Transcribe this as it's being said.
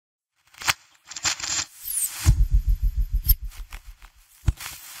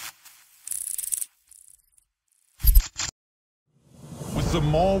With the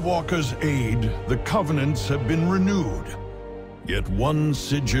Mawwalker's aid, the covenants have been renewed. Yet one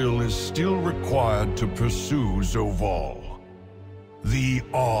sigil is still required to pursue Zovaal. The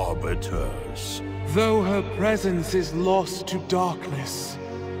Arbiters. Though her presence is lost to darkness,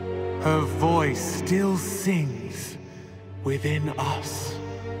 her voice still sings within us.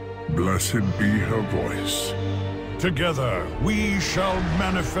 Blessed be her voice. Together, we shall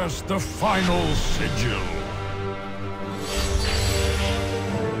manifest the final sigil.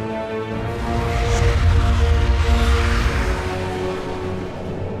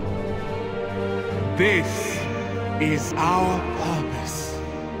 This is our purpose.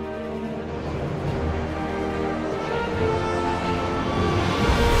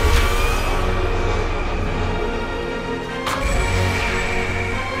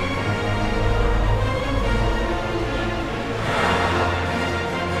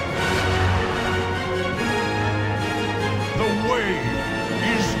 The way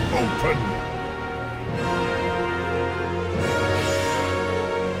is open.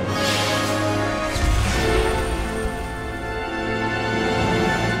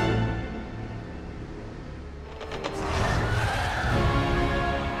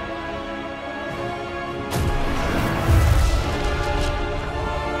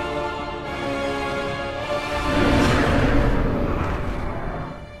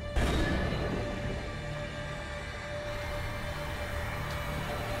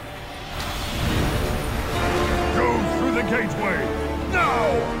 Gateway, now!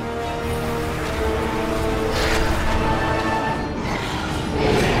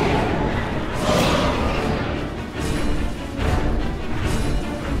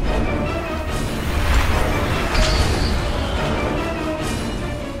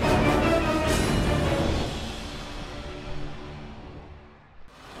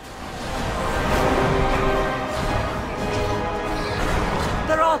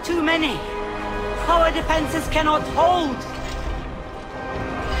 There are too many. Our defenses cannot hold.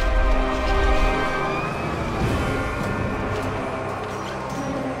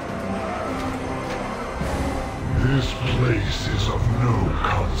 This place is of no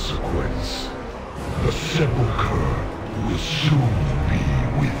consequence. The sepulchre will soon be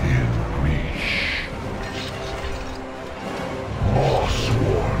within reach.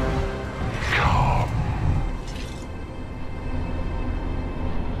 Mossworn, come.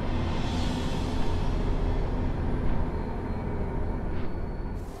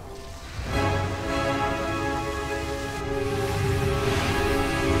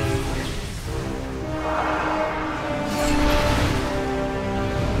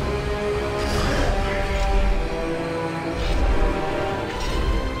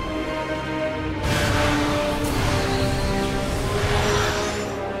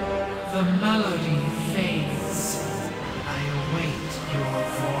 The melody fades. I await your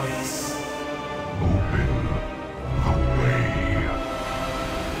voice. Open the way.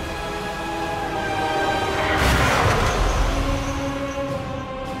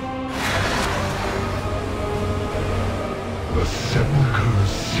 The sepulchre's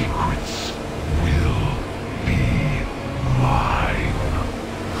secrets will be mine.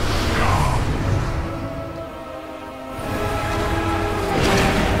 Come.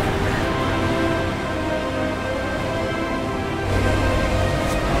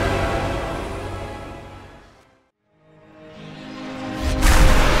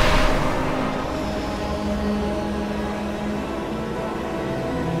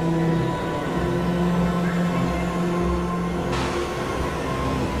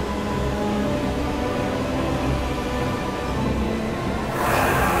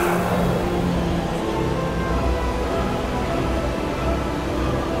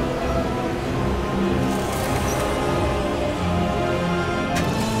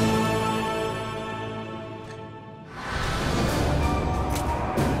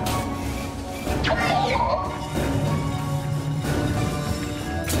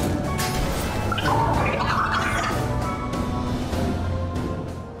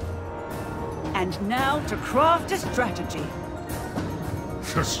 And now to craft a strategy.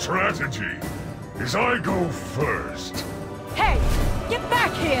 The strategy is I go first. Hey! Get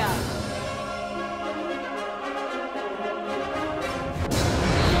back here!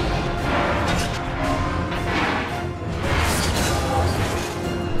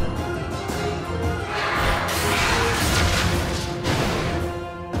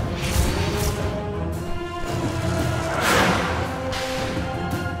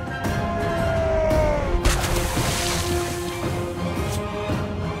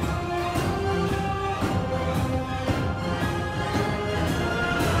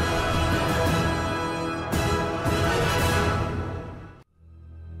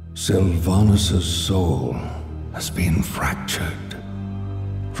 Sylvanus' soul has been fractured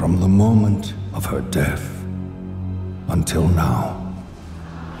from the moment of her death until now.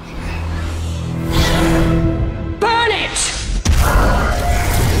 Burn it!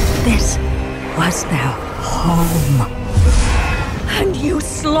 This was their home. And you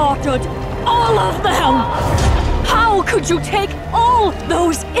slaughtered all of them! How could you take all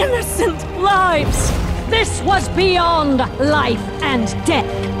those innocent lives? This was beyond life and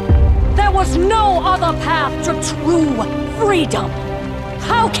death. There was no other path to true freedom.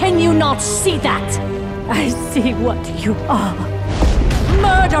 How can you not see that? I see what you are.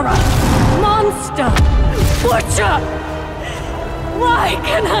 Murderer! Monster! Butcher! Why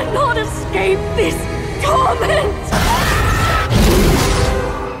can I not escape this torment?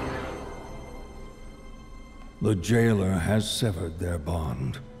 The jailer has severed their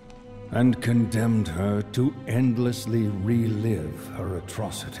bond and condemned her to endlessly relive her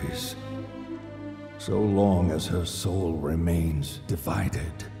atrocities. So long as her soul remains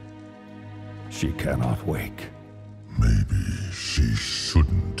divided, she cannot wake. Maybe she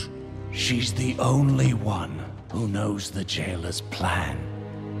shouldn't. She's the only one who knows the jailer's plan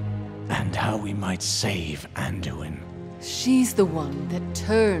and how we might save Anduin. She's the one that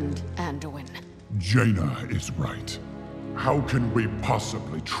turned Anduin. Jaina is right. How can we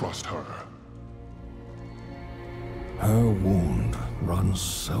possibly trust her? Her wound runs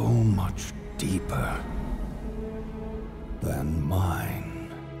so much deeper than mine.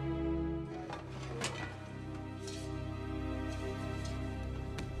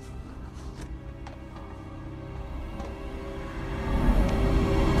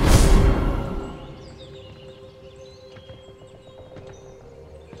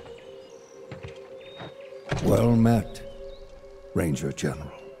 Well met, Ranger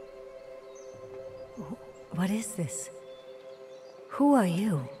General. What is this? Who are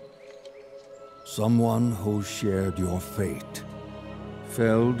you? Someone who shared your fate,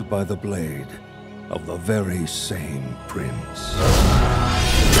 felled by the blade of the very same prince.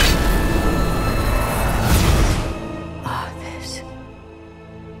 Arthas.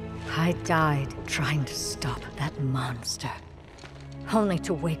 I died trying to stop that monster, only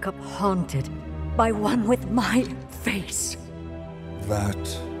to wake up haunted by one with my face. That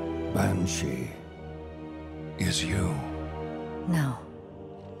Banshee is you. No.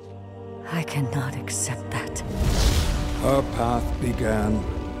 I cannot accept that. Her path began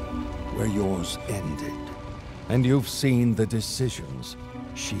where yours ended, and you've seen the decisions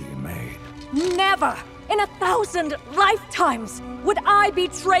she made. Never in 1,000 lifetimes would I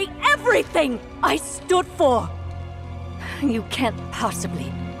betray everything I stood for! You can't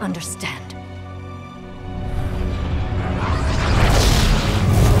possibly understand.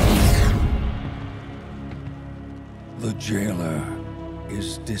 The jailer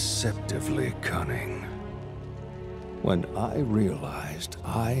is deceptively cunning. When I realized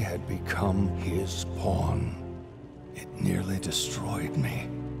I had become his pawn, it nearly destroyed me.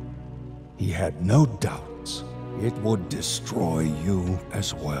 He had no doubts it would destroy you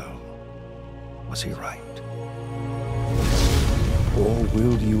as well. Was he right? Or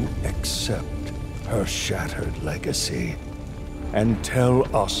will you accept her shattered legacy and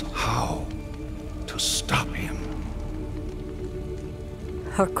tell us how to stop him?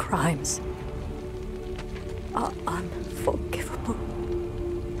 Her crimes are unforgivable.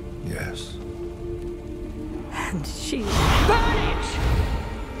 Yes. And she... Burn it!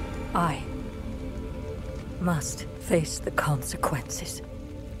 I must face the consequences.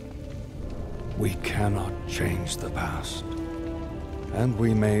 We cannot change the past, and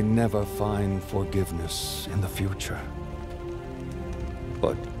we may never find forgiveness in the future.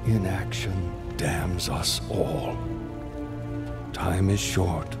 But inaction damns us all. Time is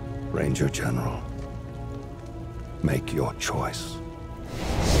short, Ranger General. Make your choice.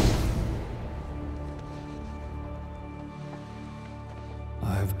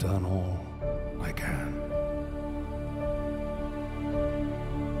 I've done all I can.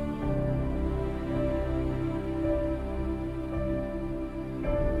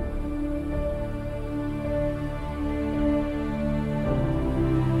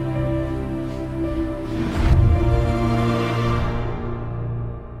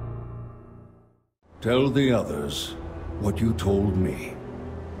 Tell the others what you told me.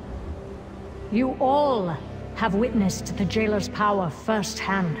 You all have witnessed the jailer's power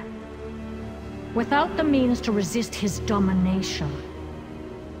firsthand. Without the means to resist his domination,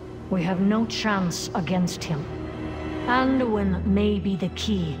 we have no chance against him. Anduin may be the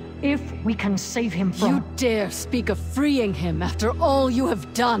key, if we can save him from— You dare speak of freeing him after all you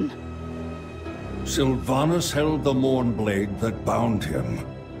have done! Sylvanus held the Mournblade that bound him.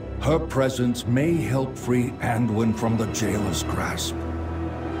 Her presence may help free Anduin from the Jailer's grasp.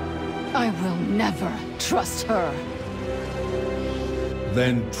 I will never trust her.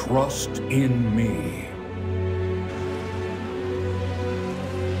 Then trust in me.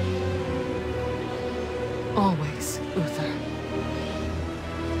 Always, Uther.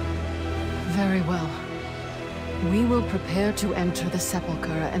 Very well. We will prepare to enter the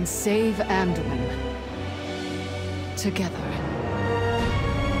Sepulchre and save Anduin. Together.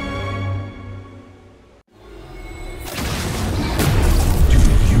 Do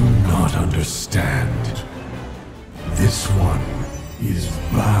you not understand? This one is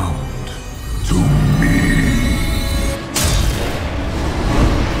bound to me.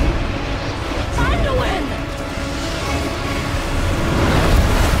 Anduin!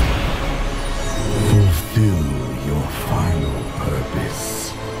 Fulfill your final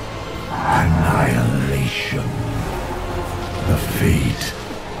purpose. Annihilation. The fate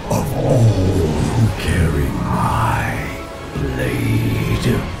of all who carry my blade.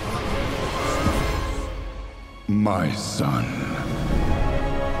 My son.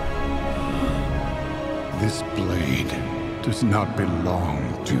 This blade does not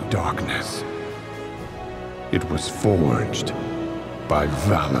belong to darkness. It was forged by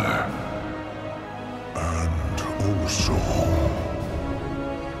valor. And also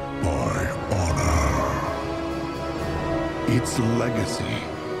by honor. Its legacy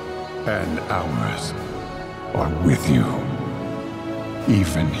and ours are with you,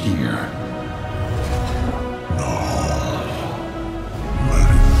 even here. Now, let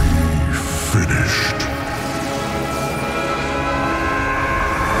it be finished.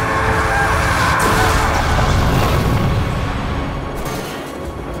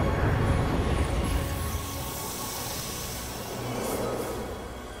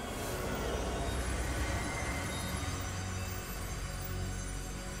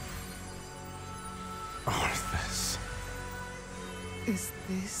 Is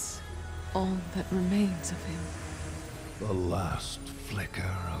this all that remains of him? The last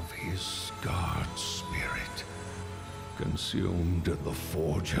flicker of his scarred spirit, consumed in the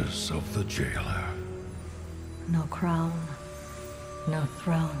forges of the Jailer. No crown, no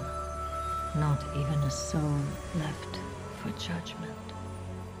throne, not even a soul left for judgment.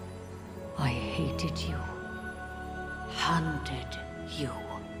 I hated you, hunted you,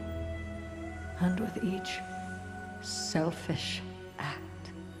 and with each selfish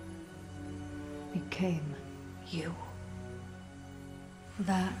act became you.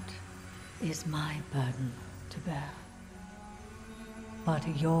 That is my burden to bear. But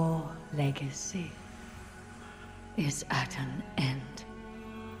your legacy is at an end.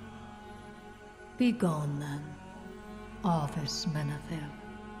 Be gone then, Arthas Menethil.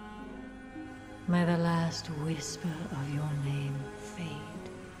 May the last whisper of your name fade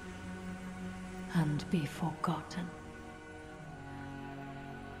and be forgotten.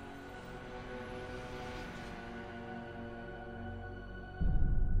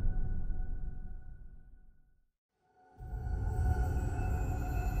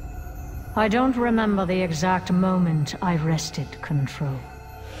 I don't remember the exact moment I wrested control.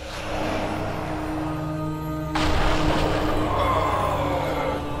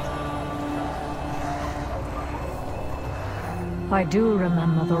 I do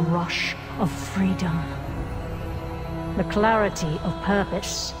remember the rush of freedom, the clarity of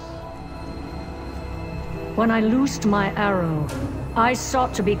purpose. When I loosed my arrow, I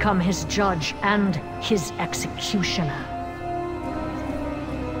sought to become his judge and his executioner.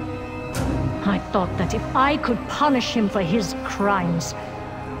 I thought that if I could punish him for his crimes,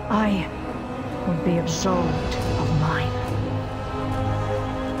 I would be absolved of mine.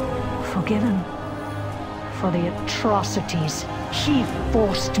 Forgiven for the atrocities he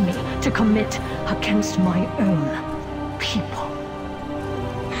forced me to commit against my own people.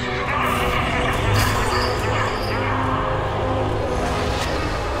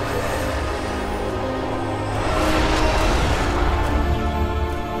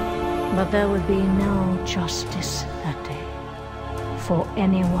 But there would be no justice that day for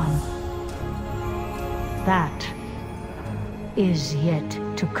anyone. That is yet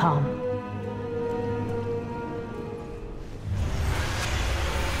to come.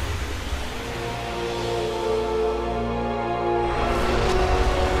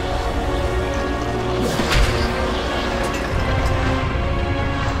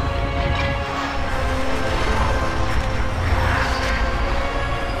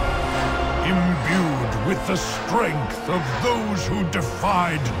 The strength of those who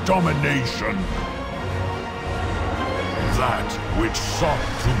defied domination. That which sought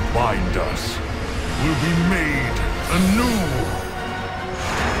to bind us will be made anew.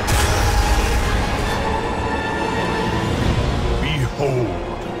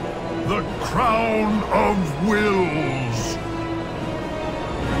 behold, the crown of wills!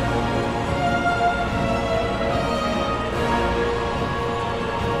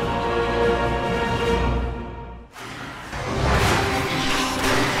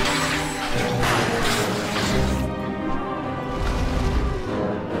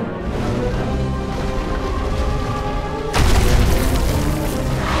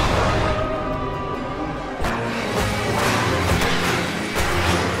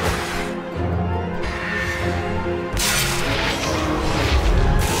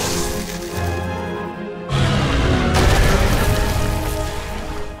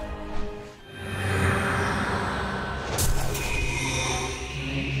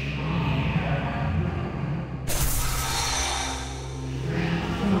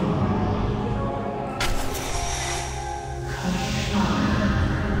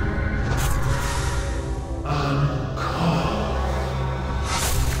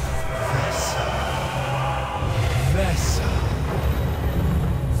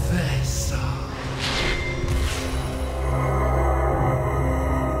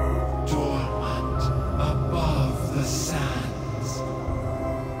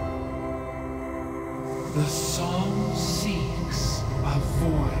 The song seeks a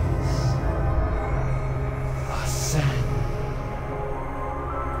voice. Ascend.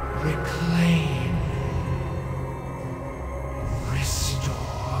 Reclaim. Restore.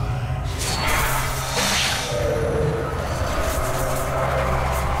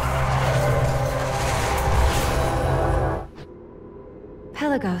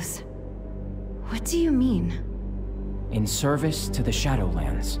 Pelagos, what do you mean? In service to the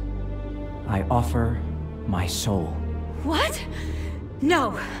Shadowlands, I offer my soul. What?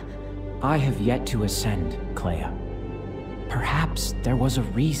 No! I have yet to ascend, Clea. Perhaps there was a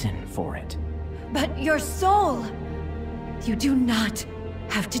reason for it. But your soul! You do not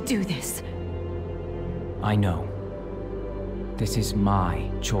have to do this. I know. This is my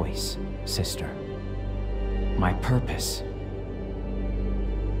choice, sister. My purpose.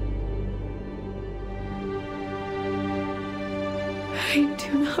 I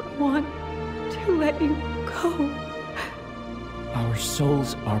do not want to let you go. Our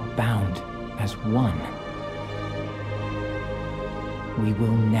souls are bound as one. We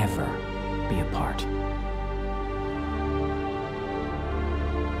will never be apart.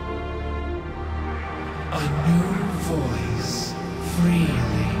 A new voice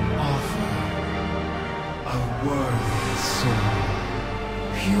freely offer. A worthy soul,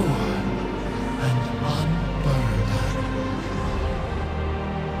 pure and unburdened.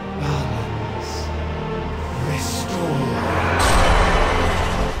 Balance. Restore.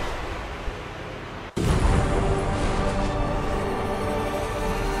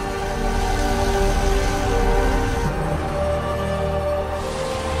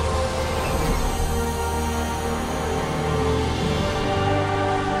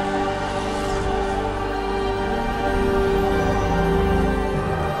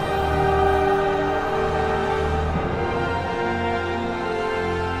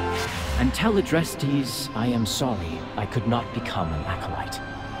 Tell Adrestes I am sorry I could not become an acolyte.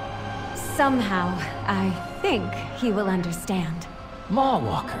 Somehow, I think he will understand.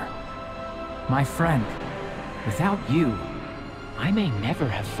 Mawwalker, my friend, without you, I may never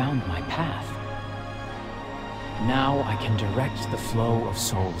have found my path. Now I can direct the flow of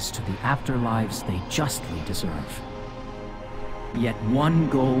souls to the afterlives they justly deserve. Yet one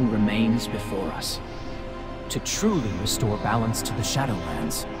goal remains before us. To truly restore balance to the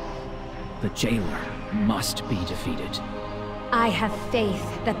Shadowlands, the Jailer must be defeated. I have faith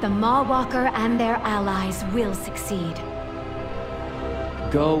that the Mawwalker and their allies will succeed.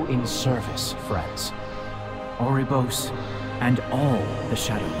 Go in service, friends. Oribos and all the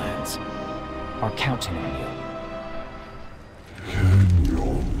Shadowlands are counting on you. Can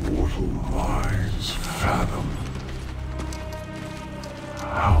your mortal minds fathom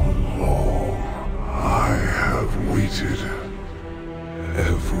how long I have waited?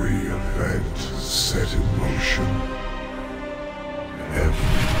 Every event set in motion,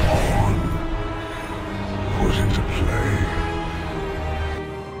 every pawn put into play,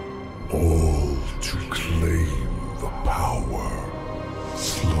 all to claim the power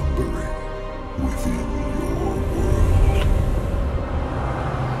slumbering within your world.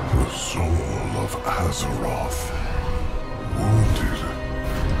 The soul of Azeroth, wounded,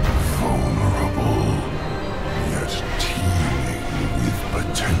 vulnerable, yet teeming with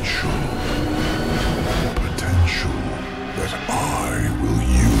potential. Potential that I will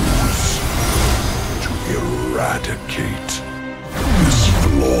use to eradicate this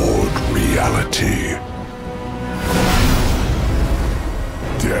flawed reality.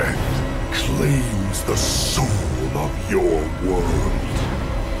 claims the soul of your world.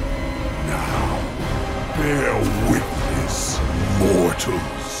 Now, bear witness,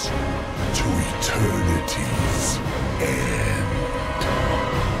 mortals, to eternity's end.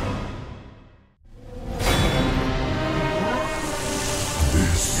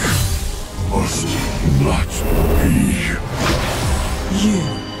 This must not be. You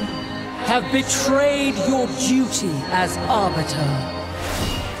have betrayed your duty as Arbiter,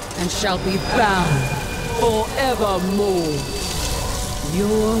 and shall be bound forevermore.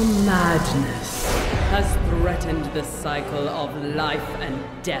 Your madness has threatened the cycle of life and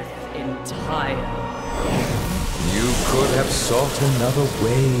death entire. You could have sought another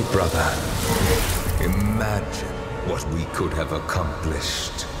way, brother. Imagine what we could have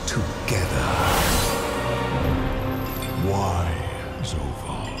accomplished together. Why,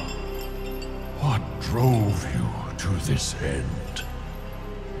 Zovaal? What drove you to this end?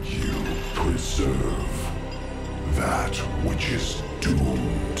 You preserve that which is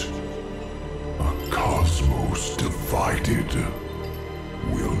doomed. A cosmos divided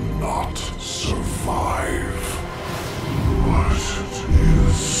will not survive. What is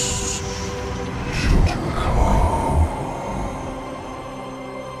to come?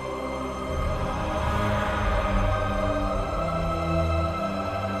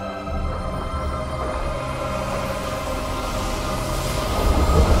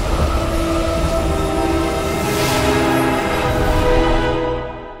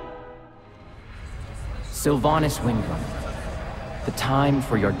 Sylvanus Windrunner, the time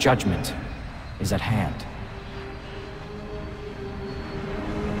for your judgment is at hand.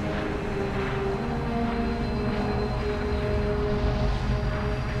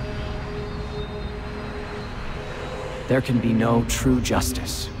 There can be no true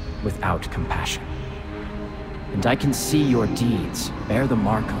justice without compassion. And I can see your deeds bear the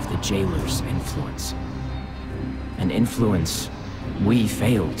mark of the jailer's influence. An influence we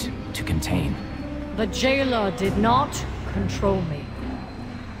failed to contain. The jailer did not control me.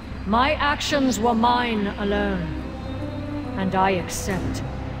 My actions were mine alone, and I accept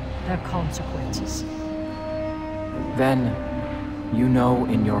their consequences. Then, you know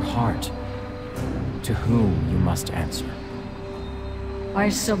in your heart to whom you must answer. I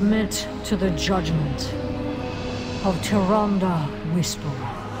submit to the judgment of Tyrande Whisperer.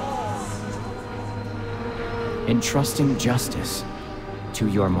 Entrusting justice to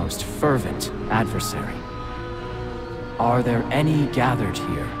your most fervent adversary. Are there any gathered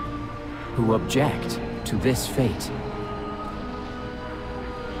here who object to this fate?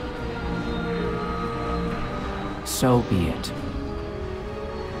 So be it.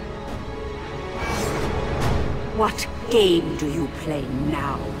 What game do you play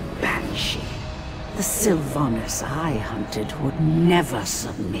now, Banshee? The Sylvanus I hunted would never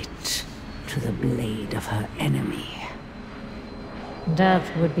submit to the blade of her enemy. Death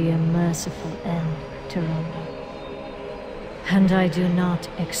would be a merciful end, Tyrande. And I do not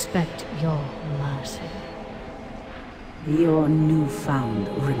expect your mercy. Your newfound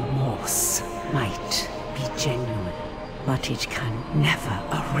remorse might be genuine, but it can never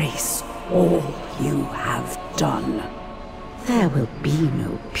erase all you have done. There will be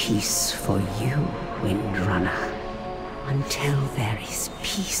no peace for you, Windrunner, until there is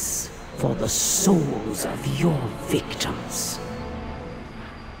peace for the souls of your victims.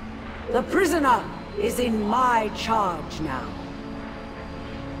 The prisoner is in my charge now.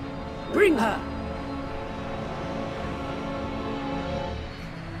 Bring her!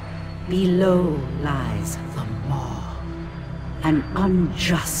 Below lies the Maw, an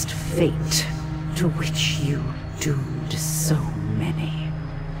unjust fate to which you doomed so many.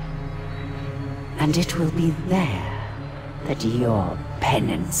 And it will be there that your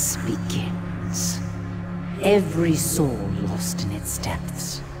penance begins. Every soul lost in its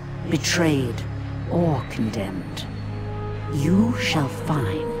depths, betrayed or condemned, you shall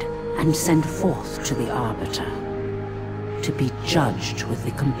find and send forth to the Arbiter, to be judged with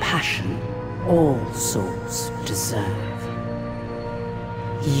the compassion all souls deserve.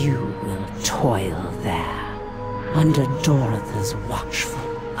 You will toil there, under Dorotha's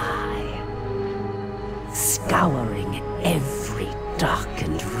watchful eye, scouring every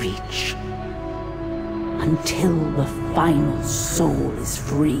darkened reach, until the final soul is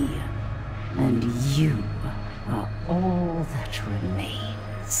free, and you are all that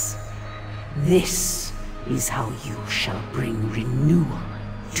remains. This is how you shall bring renewal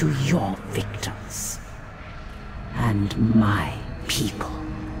to your victims, and my people.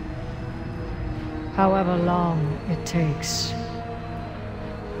 However long it takes,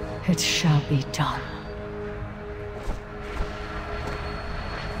 it shall be done.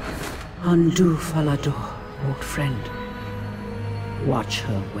 Undo Falador, old friend. Watch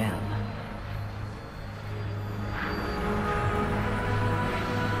her well.